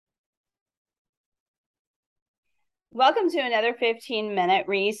Welcome to another 15-minute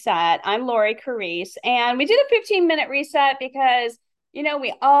reset. I'm Lori Carice, and we did a 15-minute reset because,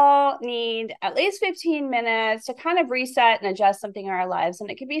 we all need at least 15 minutes to kind of reset and adjust something in our lives. And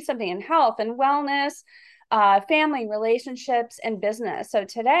it could be something in health and wellness, family, relationships, and business. So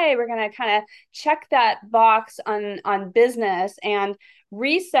today we're going to kind of check that box on business and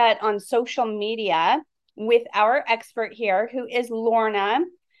reset on social media with our expert here, who is Lorna.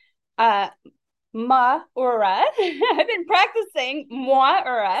 Uh, Maura. I've been practicing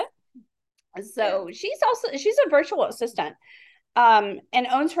Maura. Yeah. So she's a virtual assistant and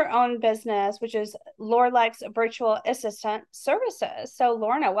owns her own business, which is Lorlex Virtual Assistant Services. So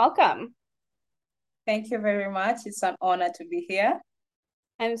Lorna, welcome. Thank you very much. It's an honor to be here.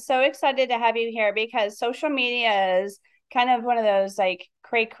 I'm so excited to have you here because social media is kind of one of those like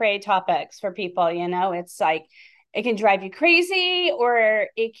cray topics for people. It's like it can drive you crazy or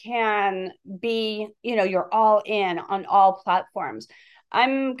it can be, you're all in on all platforms.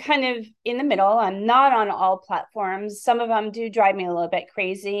 I'm kind of in the middle. I'm not on all platforms. Some of them do drive me a little bit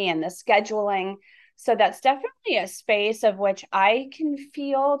crazy and the scheduling. So that's definitely a space of which I can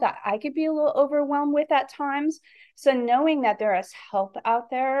feel that I could be a little overwhelmed with at times. So knowing that there is help out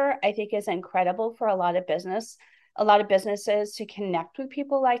there, I think is incredible for a lot of businesses to connect with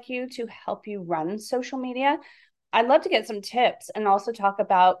people like you to help you run social media. I'd love to get some tips and also talk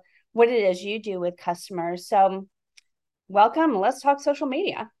about what it is you do with customers. So welcome. Let's talk social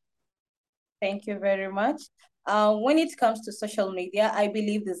media. Thank you very much. When it comes to social media, I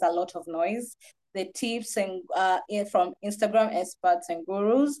believe there's a lot of noise. The tips and from Instagram experts and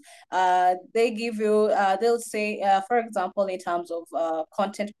gurus, they give you, they'll say, for example, in terms of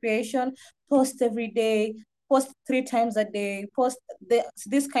content creation, post every day, post 3 times a day,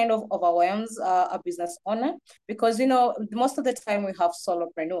 this kind of overwhelms a business owner because, most of the time we have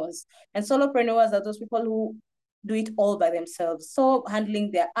solopreneurs, and solopreneurs are those people who do it all by themselves. So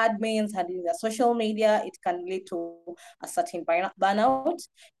handling their admins, handling their social media, it can lead to a certain burnout.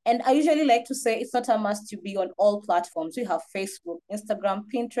 And I usually like to say it's not a must to be on all platforms. We have Facebook, Instagram,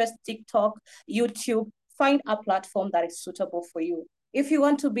 Pinterest, TikTok, YouTube. Find a platform that is suitable for you. If you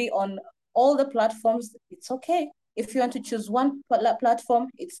want to be on all the platforms, it's okay. If you want to choose one platform,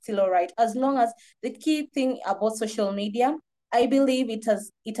 it's still all right. As long as the key thing about social media, I believe it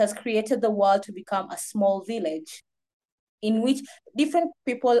has created the world to become a small village in which different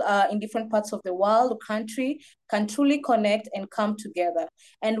people in different parts of the world or country can truly connect and come together.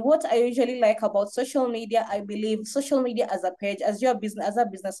 And what I usually like about social media, I believe social media as a page, as a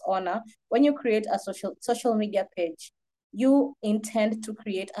business owner, when you create a social media page, you intend to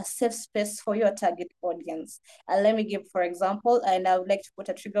create a safe space for your target audience. And let me give, for example, and I would like to put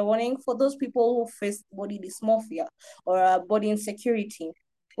a trigger warning for those people who face body dysmorphia or body insecurity.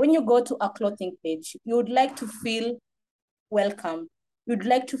 When you go to a clothing page, you would like to feel welcome. You'd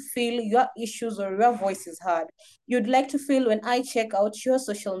like to feel your issues or your voice is heard. You'd like to feel when I check out your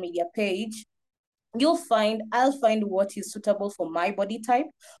social media page, I'll find what is suitable for my body type,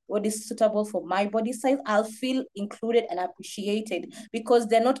 what is suitable for my body size. I'll feel included and appreciated because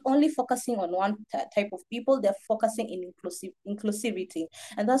they're not only focusing on one type of people, they're focusing in inclusivity.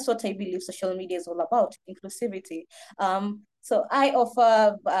 And that's what I believe social media is all about, inclusivity. So I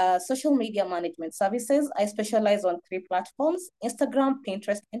offer social media management services. I specialize on 3 platforms: Instagram,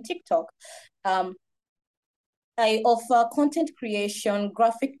 Pinterest, and TikTok. Um, I offer content creation,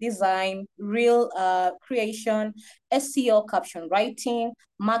 graphic design, reel creation, SEO, caption writing,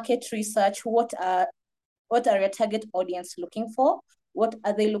 market research. What are your target audience looking for? What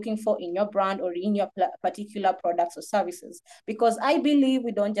are they looking for in your brand or in your particular products or services? Because I believe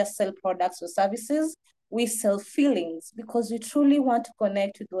we don't just sell products or services, we sell feelings because we truly want to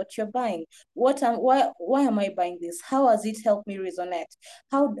connect with what you're buying. Why am I buying this? How has it helped me resonate?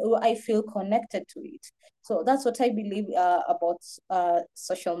 How do I feel connected to it? So that's what I believe about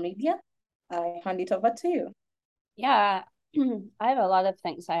social media. I hand it over to you. Yeah, I have a lot of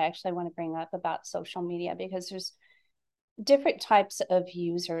things I actually want to bring up about social media because there's different types of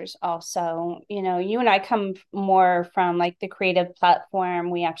users also. You and I come more from like the creative platform.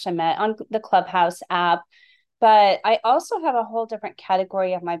 We actually met on the Clubhouse app, but I also have a whole different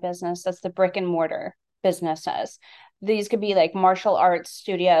category of my business that's the brick and mortar businesses. These could be like martial arts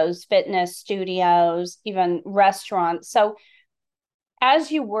studios, fitness studios, even restaurants. So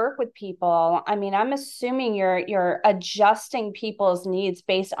as you work with people, I mean, I'm assuming you're adjusting people's needs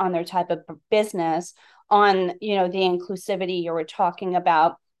based on their type of business, on the inclusivity you were talking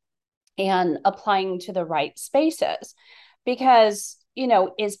about, and applying to the right spaces. Because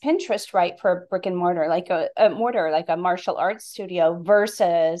is Pinterest right for a brick and mortar, like a mortar, like a martial arts studio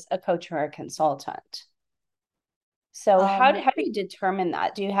versus a coach or a consultant? So Um, how do you determine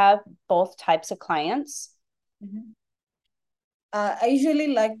that? Do you have both types of clients? mhm. I usually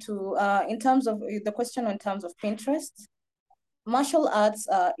like to, in terms of the question in terms of Pinterest, martial arts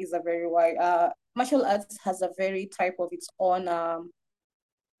is a very wide, martial arts has a very type of its own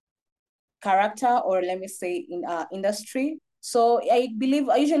character, or let me say in industry. So I believe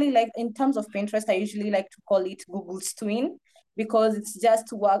I usually like, in terms of Pinterest, I usually like to call it Google's twin, because it's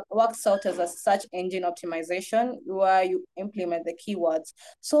just works out as a search engine optimization where you implement the keywords.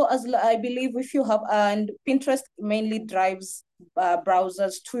 So I believe if you have, and Pinterest mainly drives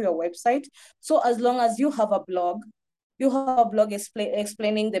browsers to your website. So as long as you have a blog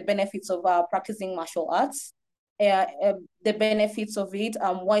explaining the benefits of practicing martial arts, the benefits of it.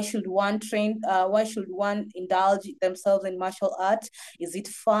 Why should one indulge themselves in martial art? Is it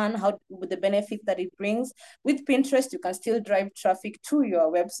fun? How, with the benefit that it brings? With Pinterest, you can still drive traffic to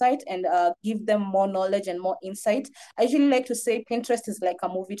your website and give them more knowledge and more insight. I usually like to say Pinterest is like a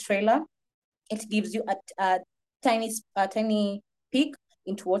movie trailer. It gives you a tiny peek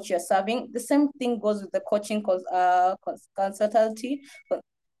into what you're serving. The same thing goes with the coaching consultancy.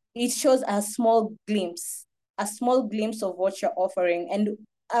 It shows a small glimpse of what you're offering. And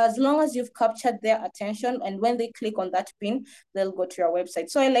as long as you've captured their attention, and when they click on that pin, they'll go to your website.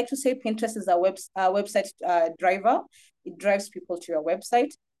 So I like to say Pinterest is a website driver. It drives people to your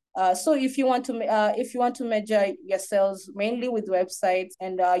website. So if you want to measure your sales mainly with websites,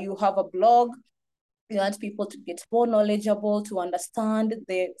 and you have a blog, you want people to get more knowledgeable, to understand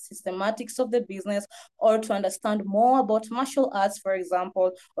the systematics of the business, or to understand more about martial arts, for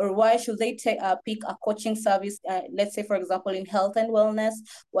example, or why should they pick a coaching service, let's say, for example, in health and wellness,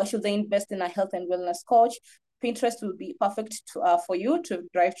 why should they invest in a health and wellness coach? Pinterest will be perfect for you to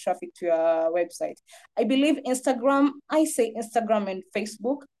drive traffic to your website. I say Instagram and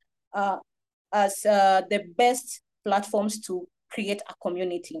Facebook uh, as the best platforms to create a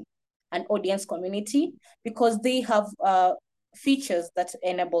community, an audience community, because they have features that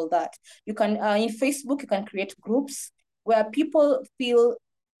enable that. You can, in Facebook, you can create groups where people feel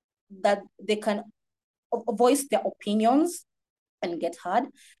that they can voice their opinions and get heard.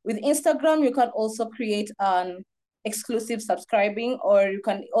 With Instagram, you can also create an exclusive subscribing, or you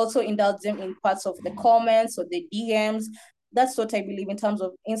can also indulge them in parts of the comments or the DMs. That's what I believe in terms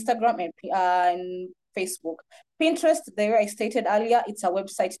of Instagram and Facebook. Pinterest, the way I stated earlier, it's a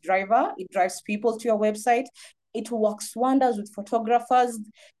website driver. It drives people to your website. It works wonders with photographers,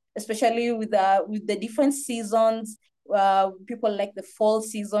 especially with the different seasons. People like the fall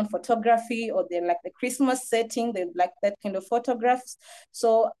season photography, or they like the Christmas setting, they like that kind of photographs.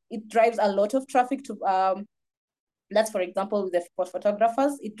 So it drives a lot of traffic to that's, for example, with the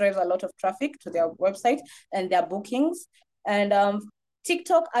photographers, it drives a lot of traffic to their website and their bookings. And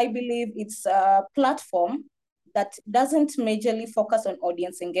TikTok, I believe it's a platform that doesn't majorly focus on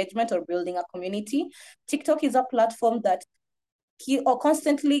audience engagement or building a community. TikTok is a platform that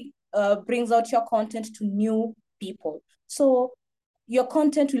constantly brings out your content to new people. So your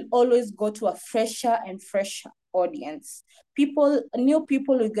content will always go to a fresher and fresher audience. New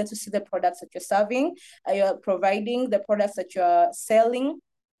people will get to see the products that you're serving, you're providing, the products that you're selling,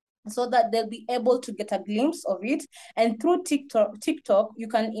 so that they'll be able to get a glimpse of it. And through TikTok, you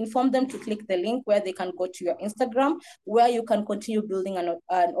can inform them to click the link where they can go to your Instagram, where you can continue building an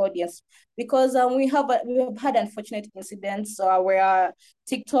audience. Because we have had unfortunate incidents where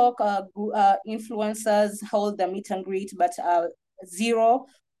TikTok influencers hold the meet and greet, but zero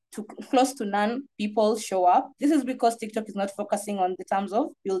to close to none people show up. This is because TikTok is not focusing on the terms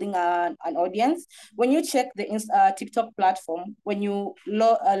of building an audience. When you check the TikTok platform, when you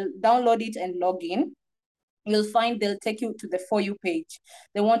download it and log in, you'll find they'll take you to the For You page.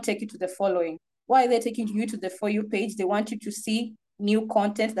 They won't take you to the following. Why are they taking you to the For You page? They want you to see new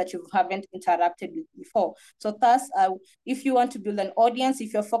content that you haven't interacted with before. So thus, if you want to build an audience,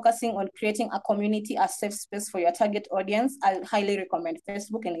 if you're focusing on creating a community, a safe space for your target audience, I highly recommend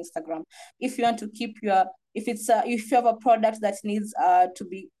Facebook and Instagram. If you want to if you have a product that needs to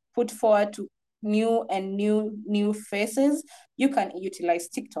be put forward to new faces, you can utilize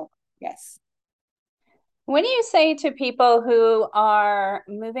TikTok. Yes. What do you say to people who are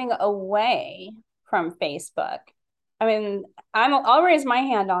moving away from Facebook? I mean, I'll raise my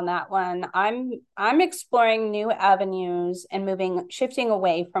hand on that one. I'm exploring new avenues and shifting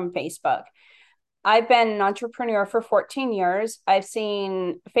away from Facebook. I've been an entrepreneur for 14 years. I've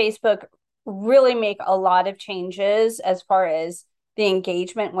seen Facebook really make a lot of changes as far as the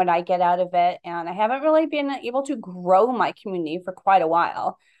engagement, what I get out of it. And I haven't really been able to grow my community for quite a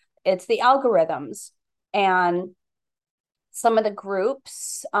while. It's the algorithms. And some of the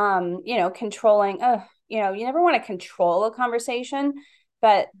groups, controlling, you never want to control a conversation,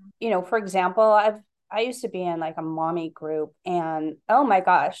 but, for example, I used to be in like a mommy group, and oh my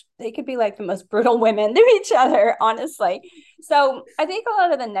gosh, they could be like the most brutal women to each other, honestly. So I think a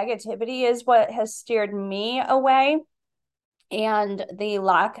lot of the negativity is what has steered me away, and the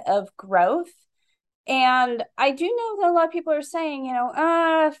lack of growth. And I do know that a lot of people are saying,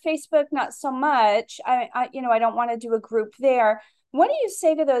 Facebook, not so much. I don't want to do a group there. What do you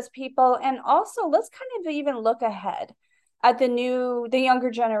say to those people? And also, let's kind of even look ahead at the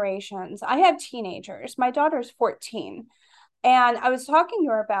younger generations. I have teenagers. My daughter's 14. And I was talking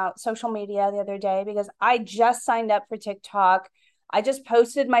to her about social media the other day because I just signed up for TikTok. I just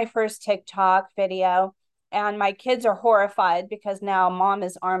posted my first TikTok video, and my kids are horrified because now mom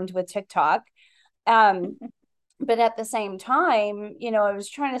is armed with TikTok. Um, but at the same time, I was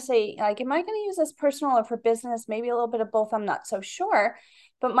trying to say, like, am I going to use this personal or for business? Maybe a little bit of both. I'm not so sure.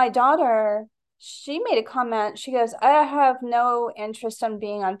 But my daughter, she made a comment. She goes, I have no interest in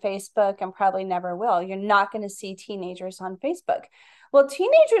being on Facebook and probably never will. You're not going to see teenagers on Facebook. Well,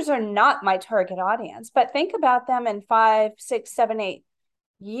 teenagers are not my target audience, but think about them in 5, 6, 7, 8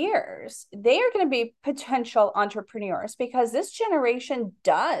 years. They are going to be potential entrepreneurs because this generation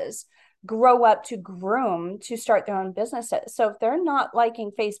does grow up to groom to start their own businesses. So if they're not liking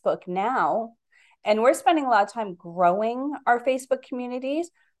Facebook now, and we're spending a lot of time growing our Facebook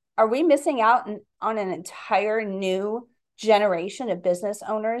communities, are we missing out on an entire new generation of business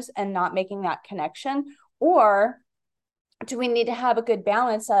owners and not making that connection? Or do we need to have a good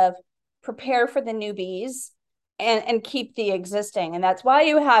balance of prepare for the newbies and keep the existing? And that's why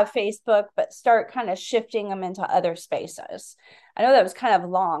you have Facebook, but start kind of shifting them into other spaces. I know that was kind of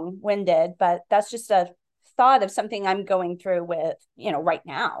long-winded, but that's just a thought of something I'm going through with, right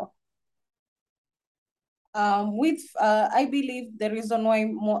now. I believe the reason why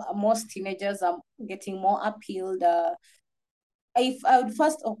most teenagers are getting more appealed. If I would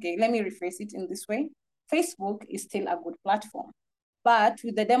first, okay, let me rephrase it in this way. Facebook is still a good platform, but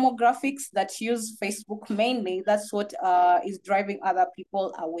with the demographics that use Facebook mainly, that's what is driving other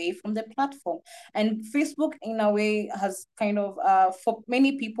people away from the platform. And Facebook, in a way, has kind of, for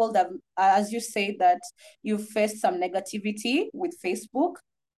many people that, as you say, that you face some negativity with Facebook.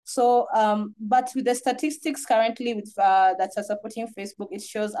 So, but with the statistics currently with that are supporting Facebook, it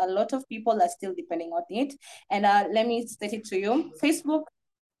shows a lot of people are still depending on it. And let me state it to you. Facebook,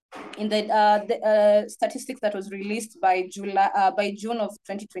 in the statistics that was released by June of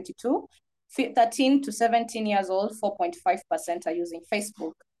 2022, 13 to 17 years old, 4.5% are using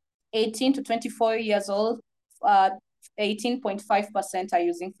Facebook. 18 to 24 years old, 18.5% are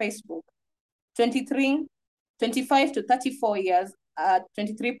using Facebook. 25 to 34 years,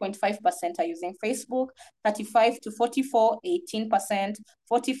 23.5% are using Facebook. 35 to 44, 18%.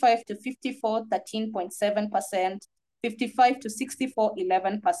 45 to 54, 13.7%. 55 to 64,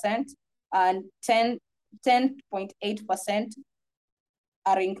 11%, and 10.8%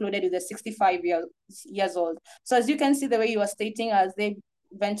 are included with the 65 years old. So as you can see, the way you are stating, as they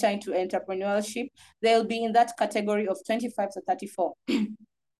venture into entrepreneurship, they'll be in that category of 25 to 34.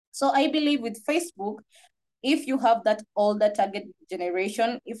 So I believe with Facebook, if you have that older target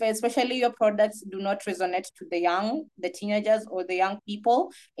generation, if especially your products do not resonate to the teenagers or the young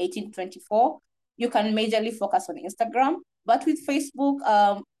people, 18 to 24, you can majorly focus on Instagram. But with Facebook,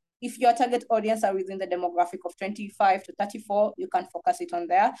 if your target audience are within the demographic of 25 to 34, you can focus it on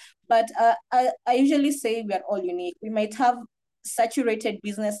there. But I usually say we are all unique. We might have saturated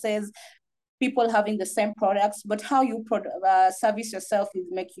businesses, people having the same products, but how you service yourself will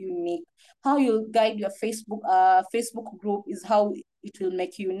make you unique. How you guide your Facebook group is how it will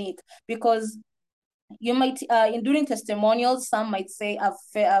make you unique. Because you might, in doing testimonials, some might say, I've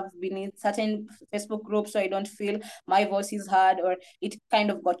been in certain Facebook groups, so I don't feel my voice is heard, or it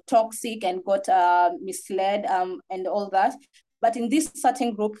kind of got toxic and got misled, and all that. But in this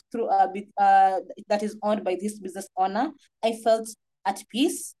certain group, through that is owned by this business owner, I felt at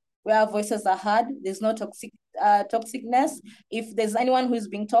peace, where voices are heard. There's no toxicness. If there's anyone who's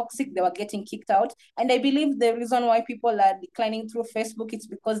being toxic, they were getting kicked out. And I believe the reason why people are declining through Facebook is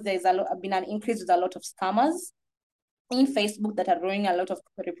because there's been an increase with a lot of scammers in Facebook that are ruining a lot of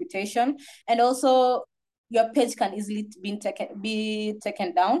reputation. And also, your page can easily be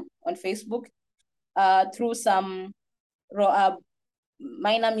taken down on Facebook through some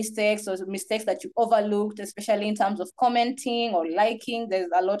minor mistakes or mistakes that you overlooked, especially in terms of commenting or liking. There's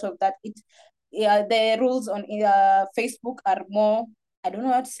a lot of that. The rules on Facebook are more, I don't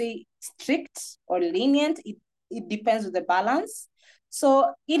know how to say, strict or lenient. It depends with the balance.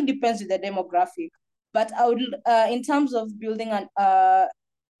 So it depends with the demographic. But I would, in terms of building an,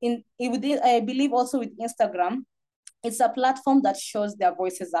 within, I believe also with Instagram, it's a platform that shows their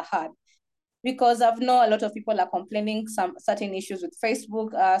voices are heard, because I've know a lot of people are complaining some certain issues with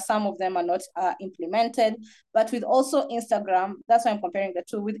Facebook. Some of them are not implemented, but with also Instagram, that's why I'm comparing the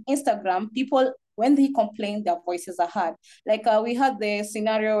two. With Instagram, people, when they complain, their voices are heard. Like we had the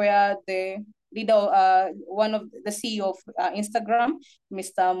scenario where the leader, one of the CEO of Instagram,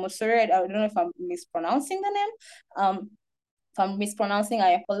 Mr. Musure, I don't know if I'm mispronouncing the name. If I'm mispronouncing,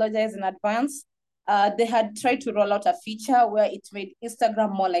 I apologize in advance. They had tried to roll out a feature where it made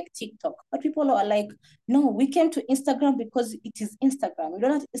Instagram more like TikTok. But people are like, no, we came to Instagram because it is Instagram. We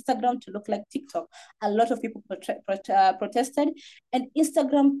don't want Instagram to look like TikTok. A lot of people protested, and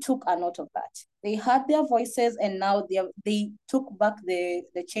Instagram took a note of that. They heard their voices, and now they took back the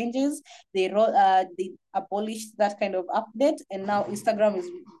changes. They abolished that kind of update, and now Instagram is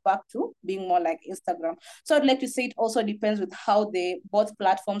back to being more like Instagram. So I'd like to say it also depends with how both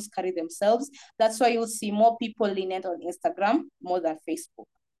platforms carry themselves. That's why you'll see more people lenient on Instagram more than Facebook.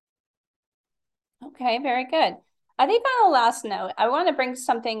 Okay, very good. I think on a last note, I want to bring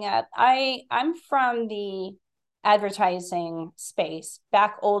something up. I'm from the advertising space,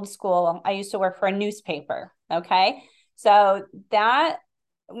 back old school. I used to work for a newspaper. Okay. So that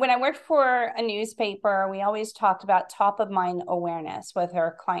when I worked for a newspaper, we always talked about top of mind awareness with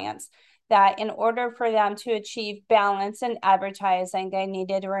our clients, that in order for them to achieve balance in advertising, they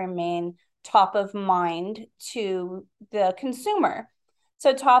needed to remain top of mind to the consumer.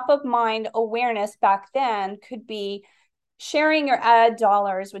 So top of mind awareness back then could be sharing your ad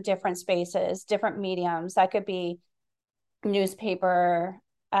dollars with different spaces, different mediums. That could be newspaper,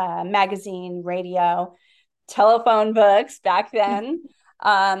 magazine, radio, telephone books back then,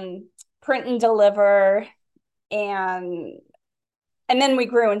 print and deliver, and then we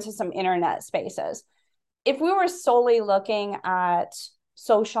grew into some internet spaces. If we were solely looking at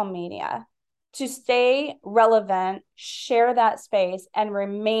social media to stay relevant, share that space, and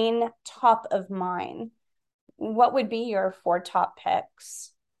remain top of mind, what would be your 4 top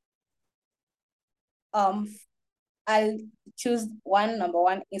picks? I'll choose number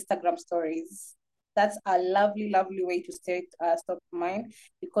one, Instagram stories. That's a lovely, lovely way to stay top of mind,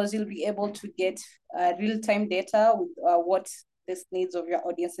 because you'll be able to get real-time data with what the needs of your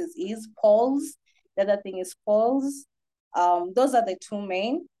audiences is. Polls, the other thing is polls. Those are the two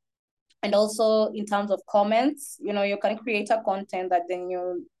main. And also in terms of comments, you can create a content that then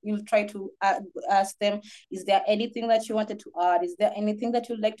you'll try to ask them, is there anything that you wanted to add? Is there anything that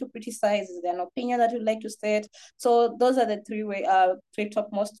you'd like to criticize? Is there an opinion that you'd like to state? So those are the three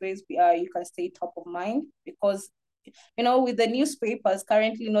topmost ways you can stay top of mind, because with the newspapers,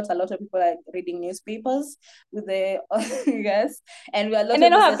 currently not a lot of people are reading newspapers with the yes, and they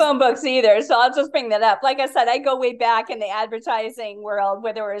don't have phone books either. So I'll just bring that up. Like I said, I go way back in the advertising world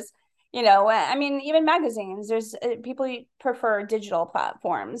where there was, I mean, even magazines, there's people prefer digital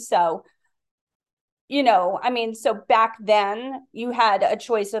platforms. So, I mean, so back then you had a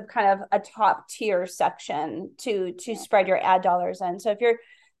choice of kind of a top tier section to spread your ad dollars in. So if you're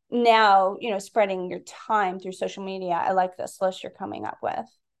now, spreading your time through social media, I like this list you're coming up with.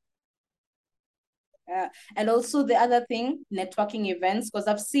 And also the other thing, networking events, because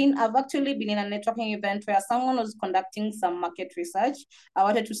I've actually been in a networking event where someone was conducting some market research. I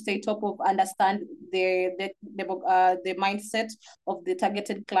wanted to stay top of, understand the mindset of the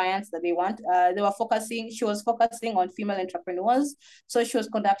targeted clients that they want. She was focusing on female entrepreneurs. So she was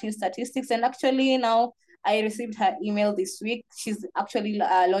conducting statistics, and actually now I received her email this week. She's actually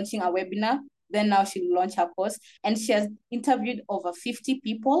launching a webinar. Then now she'll launch her course, and she has interviewed over 50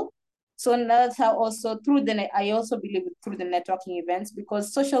 people. So that's how also I also believe through the networking events,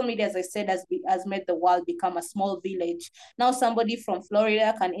 because social media, as I said, has made the world become a small village. Now somebody from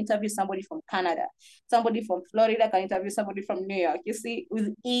Florida can interview somebody from Canada. Somebody from Florida can interview somebody from New York. You see,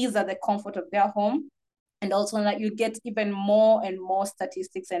 with ease at the comfort of their home. And also that you get even more and more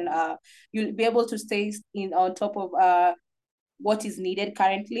statistics, and you'll be able to stay on top of what is needed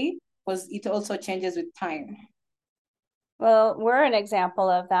currently, because it also changes with time. Well, we're an example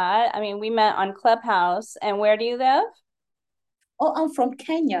of that. I mean, we met on Clubhouse. And where do you live? Oh, I'm from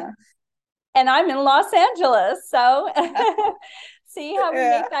Kenya. And I'm in Los Angeles. So see how we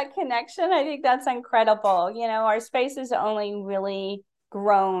make that connection? I think that's incredible. Our space has only really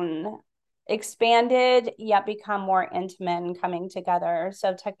grown, expanded, yet become more intimate and coming together.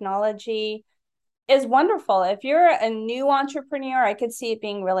 So technology is wonderful. If you're a new entrepreneur, I could see it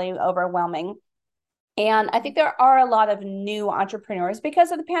being really overwhelming. And I think there are a lot of new entrepreneurs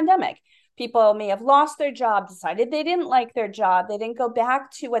because of the pandemic. People may have lost their job, decided they didn't like their job, they didn't go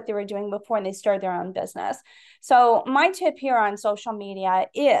back to what they were doing before, and they started their own business. So, my tip here on social media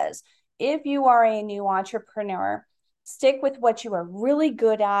is if you are a new entrepreneur, stick with what you are really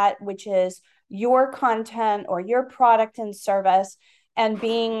good at, which is your content or your product and service, and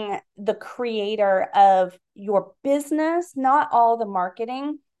being the creator of your business, not all the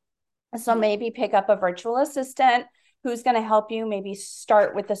marketing. So maybe pick up a virtual assistant who's going to help you maybe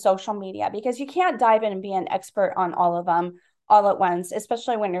start with the social media, because you can't dive in and be an expert on all of them all at once,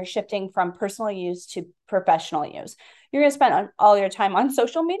 especially when you're shifting from personal use to professional use. You're going to spend all your time on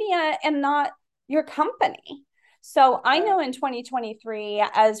social media and not your company. So I know in 2023,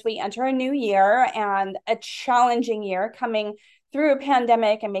 as we enter a new year and a challenging year coming through a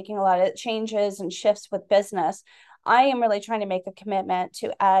pandemic and making a lot of changes and shifts with business, I am really trying to make a commitment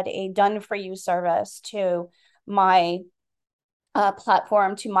to add a done for you service to my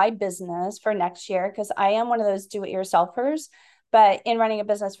platform, to my business for next year, because I am one of those do it yourselfers. But in running a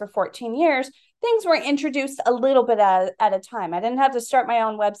business for 14 years, things were introduced a little bit at a time. I didn't have to start my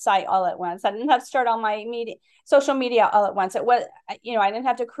own website all at once. I didn't have to start all my social media all at once. It was, I didn't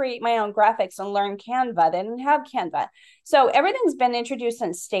have to create my own graphics and learn Canva. They didn't have Canva. So everything's been introduced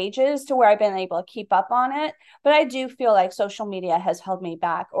in stages to where I've been able to keep up on it. But I do feel like social media has held me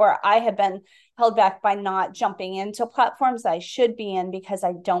back, or I have been held back by not jumping into platforms that I should be in because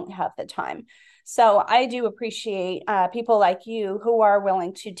I don't have the time. So I do appreciate people like you who are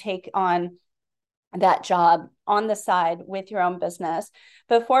willing to take on that job on the side with your own business.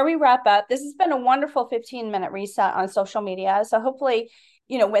 Before we wrap up, this has been a wonderful 15-minute reset on social media. So hopefully,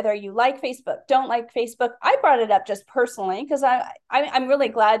 whether you like Facebook, don't like Facebook, I brought it up just personally because I'm really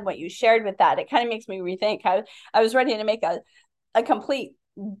glad what you shared with that. It kind of makes me rethink. I was ready to make a complete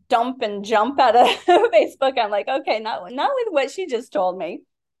dump and jump out of Facebook. I'm like, okay, not with what she just told me.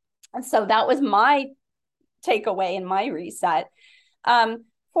 And so that was my takeaway and my reset.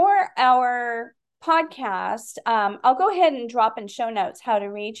 For our podcast, I'll go ahead and drop in show notes how to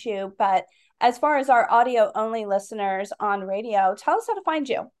reach you. But as far as our audio only listeners on radio, tell us how to find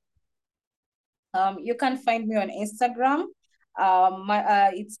you. You can find me on Instagram.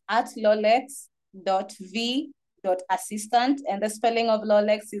 It's at lolex.v.assistant, and the spelling of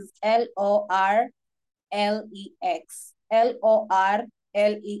Lolex is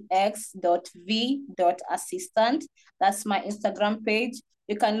LORLEX.v.assistant. That's my Instagram page.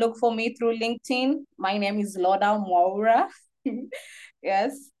 You can look for me through LinkedIn. My name is Loda Mwaura.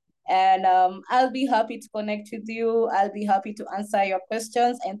 Yes. And I'll be happy to connect with you. I'll be happy to answer your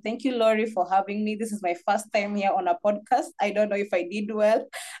questions. And thank you, Lori, for having me. This is my first time here on a podcast. I don't know if I did well.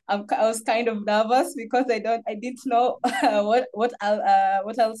 I was kind of nervous because I didn't know what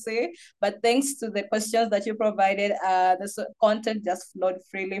I'll say. But thanks to the questions that you provided, the content just flowed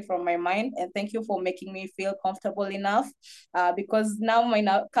freely from my mind. And thank you for making me feel comfortable enough, because now my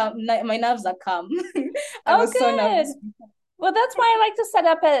nerves are calm. I was so nervous. Well, that's why I like to set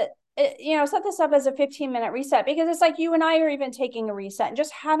this up as a 15-minute reset, because it's like you and I are even taking a reset and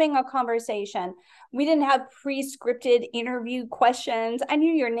just having a conversation. We didn't have pre-scripted interview questions. I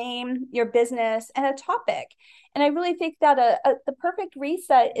knew your name, your business, and a topic. And I really think that the perfect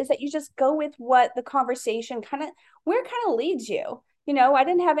reset is that you just go with what the conversation where it leads you. I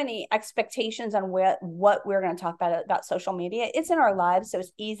didn't have any expectations on what we're going to talk about social media. It's in our lives, so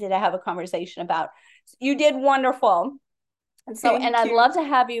it's easy to have a conversation about. You did wonderful. And I'd love to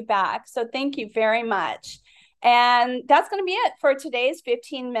have you back. So thank you very much. And that's going to be it for today's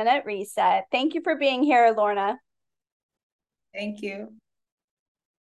 15-minute reset. Thank you for being here, Lorna. Thank you.